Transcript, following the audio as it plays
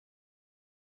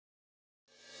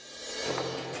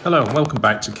Hello and welcome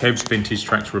back to Kev's Vintage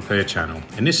Tractor Repair channel.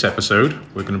 In this episode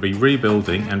we're going to be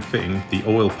rebuilding and fitting the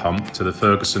oil pump to the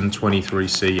Ferguson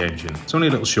 23c engine. It's only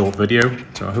a little short video,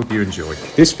 so I hope you enjoy.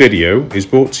 This video is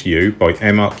brought to you by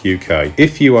MARC UK.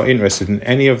 If you are interested in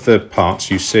any of the parts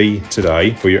you see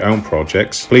today for your own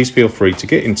projects, please feel free to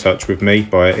get in touch with me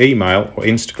via email or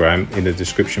Instagram in the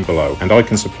description below, and I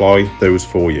can supply those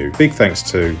for you. Big thanks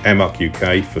to MARC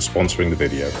UK for sponsoring the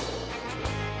video.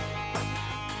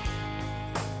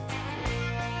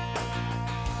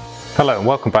 Hello and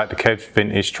welcome back to Kev's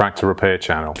Vintage Tractor Repair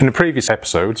channel. In the previous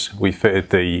episodes we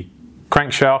fitted the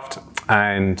crankshaft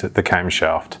and the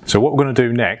camshaft. So what we're going to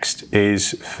do next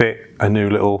is fit a new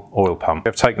little oil pump.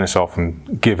 I've taken this off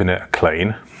and given it a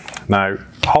clean. Now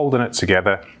holding it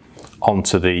together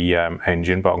onto the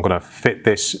engine, but I'm going to fit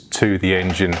this to the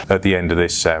engine at the end of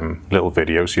this little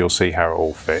video, so you'll see how it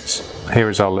all fits. Here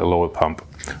is our little oil pump.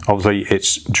 Obviously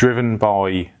it's driven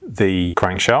by the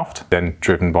crankshaft, then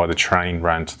driven by the train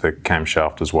round to the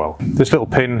camshaft as well. This little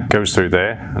pin goes through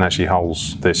there and actually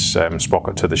holds this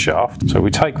sprocket to the shaft. So we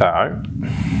take that out,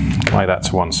 lay that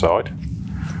to one side.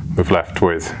 We're left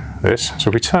with this. So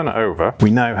if we turn it over, we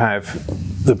now have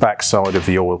the back side of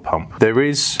the oil pump. There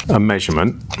is a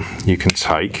measurement you can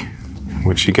take,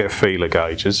 which you get feeler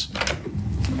gauges.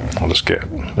 I'll just get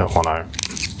that one out.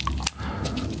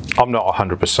 I'm not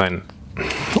 100%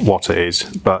 what it is,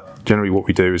 but generally what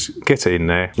we do is get it in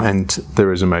there and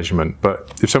there is a measurement.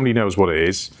 But if somebody knows what it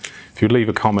is, if you leave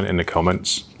a comment in the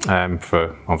comments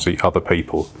for obviously other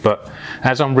people. But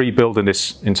as I'm rebuilding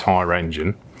this entire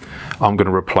engine, I'm going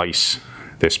to replace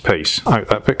this piece. Out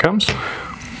that bit comes,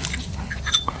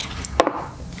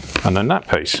 and then that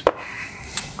piece,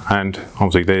 and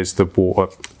obviously there's the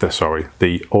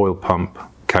the oil pump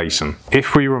casing.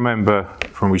 If we remember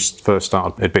from when we first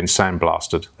started, it had been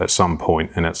sandblasted at some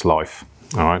point in its life.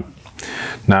 All right.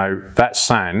 Now that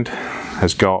sand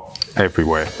has got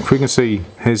everywhere. If we can see,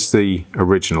 here's the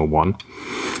original one,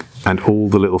 and all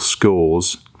the little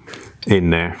scores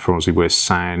in there from obviously where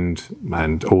sand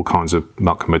and all kinds of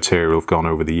muck material have gone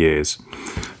over the years.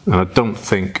 And I don't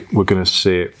think we're going to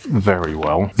see it very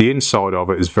well. The inside of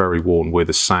it is very worn where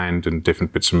the sand and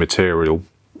different bits of material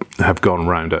have gone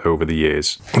around it over the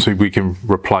years. So we can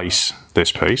replace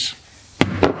this piece.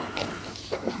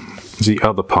 The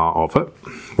other part of it,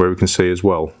 where we can see as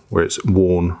well, where it's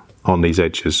worn on these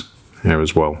edges here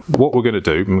as well. What we're going to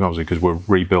do, obviously because we're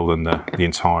rebuilding the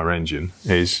entire engine,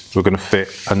 is we're going to fit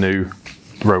a new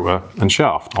rotor and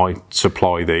shaft. I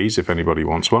supply these if anybody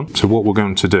wants one. So what we're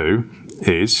going to do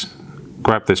is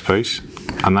grab this piece,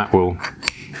 and that will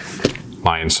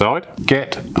lay inside.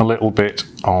 Get a little bit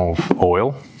of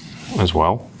oil as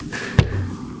well,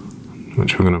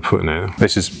 which we're going to put in there.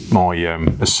 This is my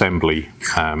assembly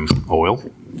oil,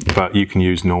 but you can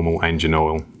use normal engine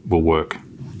oil, will work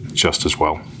just as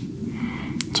well.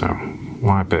 So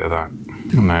apply a bit of that,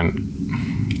 and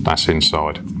then that's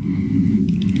inside.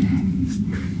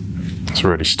 It's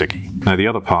really sticky. Now the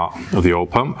other part of the oil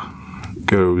pump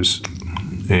goes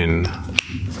in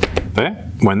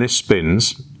there. When this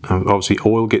spins, obviously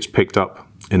oil gets picked up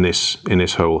in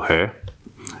this hole here,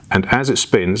 and as it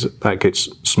spins that gets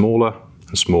smaller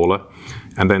and smaller,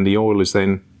 and then the oil is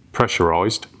then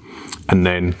pressurized and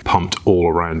then pumped all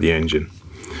around the engine.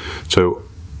 So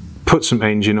put some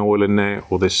engine oil in there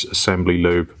or this assembly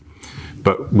lube,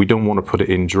 but we don't want to put it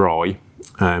in dry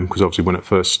because obviously when it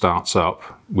first starts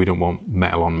up we don't want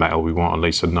metal on metal, we want at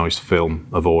least a nice film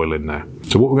of oil in there.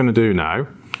 So what we're going to do now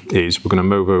is we're going to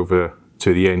move over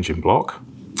to the engine block,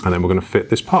 and then we're going to fit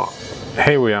this part.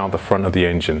 Here we are at the front of the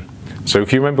engine. So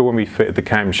if you remember when we fitted the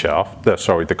camshaft,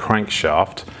 the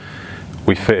crankshaft,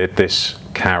 we fitted this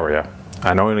carrier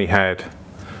and I only had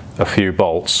a few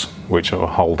bolts which are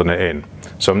holding it in.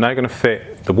 So I'm now going to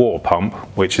fit the water pump,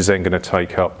 which is then going to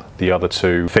take up the other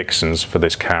two fixings for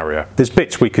this carrier. There's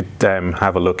bits we could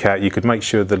have a look at. You could make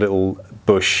sure the little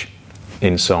bush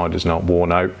inside is not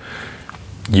worn out.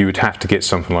 You would have to get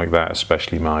something like that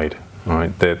especially made. All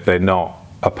right? They're not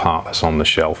a part that's on the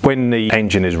shelf. When the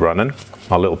engine is running,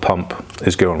 our little pump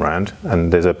is going around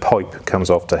and there's a pipe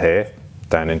comes off to here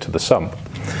down into the sump.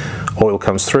 Oil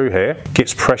comes through here,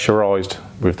 gets pressurized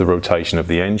with the rotation of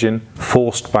the engine,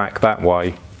 forced back that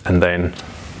way, and then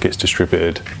gets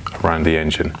distributed around the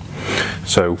engine.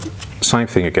 So same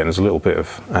thing again, there's a little bit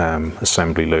of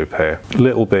assembly lube here, a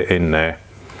little bit in there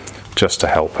just to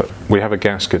help it. We have a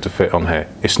gasket to fit on here.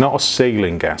 It's not a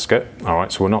sealing gasket, all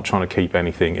right, so we're not trying to keep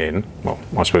anything in. Well,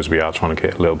 I suppose we are trying to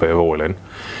get a little bit of oil in,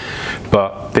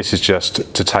 but this is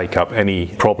just to take up any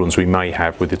problems we may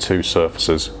have with the two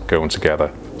surfaces going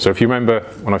together. So if you remember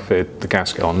when I fitted the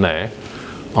gasket on there,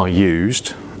 I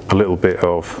used a little bit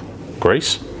of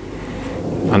grease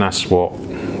and that's what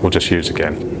we'll just use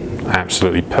again.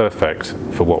 Absolutely perfect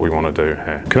for what we want to do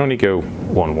here. Can only go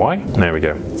one way. There we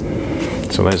go.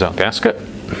 So there's our gasket.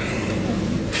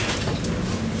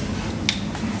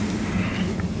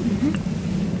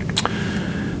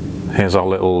 Here's our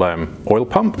little oil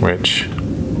pump, which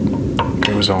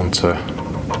goes onto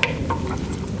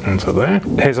there.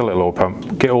 Here's a little oil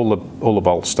pump. Get all the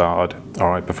bolts started, all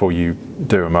right, before you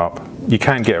do them up. You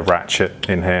can get a ratchet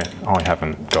in here. I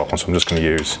haven't got one, so I'm just going to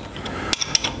use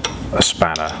a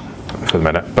spanner for the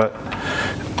minute. But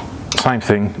same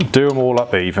thing, do them all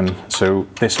up even, so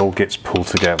this all gets pulled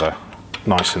together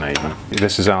nice and even.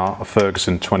 This is our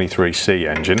Ferguson 23c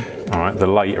engine, all right, the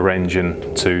later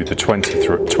engine to the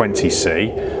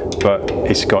 20c, but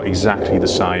it's got exactly the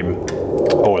same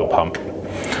oil pump.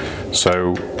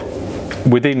 So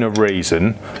within a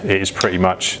reason, it is pretty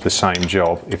much the same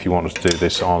job if you wanted to do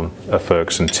this on a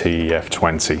Ferguson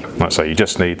TEF20. Like I say, you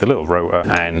just need the little rotor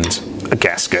and a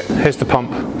gasket. Here's the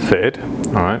pump fitted,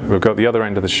 all right, we've got the other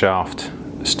end of the shaft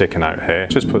sticking out here.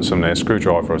 Just put some there,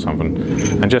 screwdriver or something,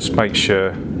 and just make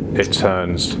sure it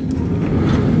turns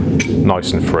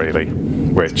nice and freely,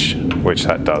 which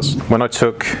that does. When I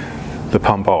took the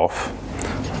pump off,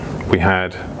 we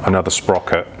had another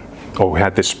sprocket, or we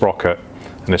had this sprocket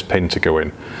and this pin to go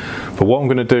in. But what I'm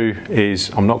going to do is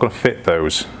I'm not going to fit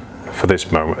those for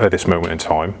this moment, at this moment in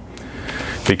time,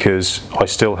 because I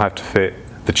still have to fit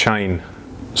the chain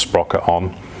sprocket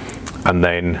on, and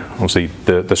then obviously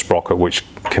the sprocket which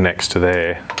connects to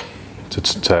there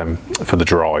for the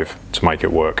drive to make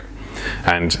it work.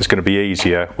 And it's going to be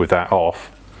easier with that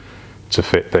off to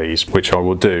fit these, which I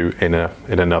will do in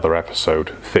another episode,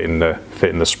 fitting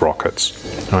the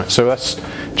sprockets. All right, so that's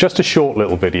just a short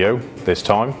little video this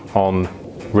time on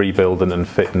rebuilding and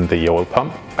fitting the oil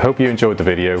pump. I hope you enjoyed the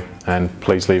video, and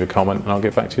please leave a comment and I'll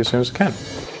get back to you as soon as I can.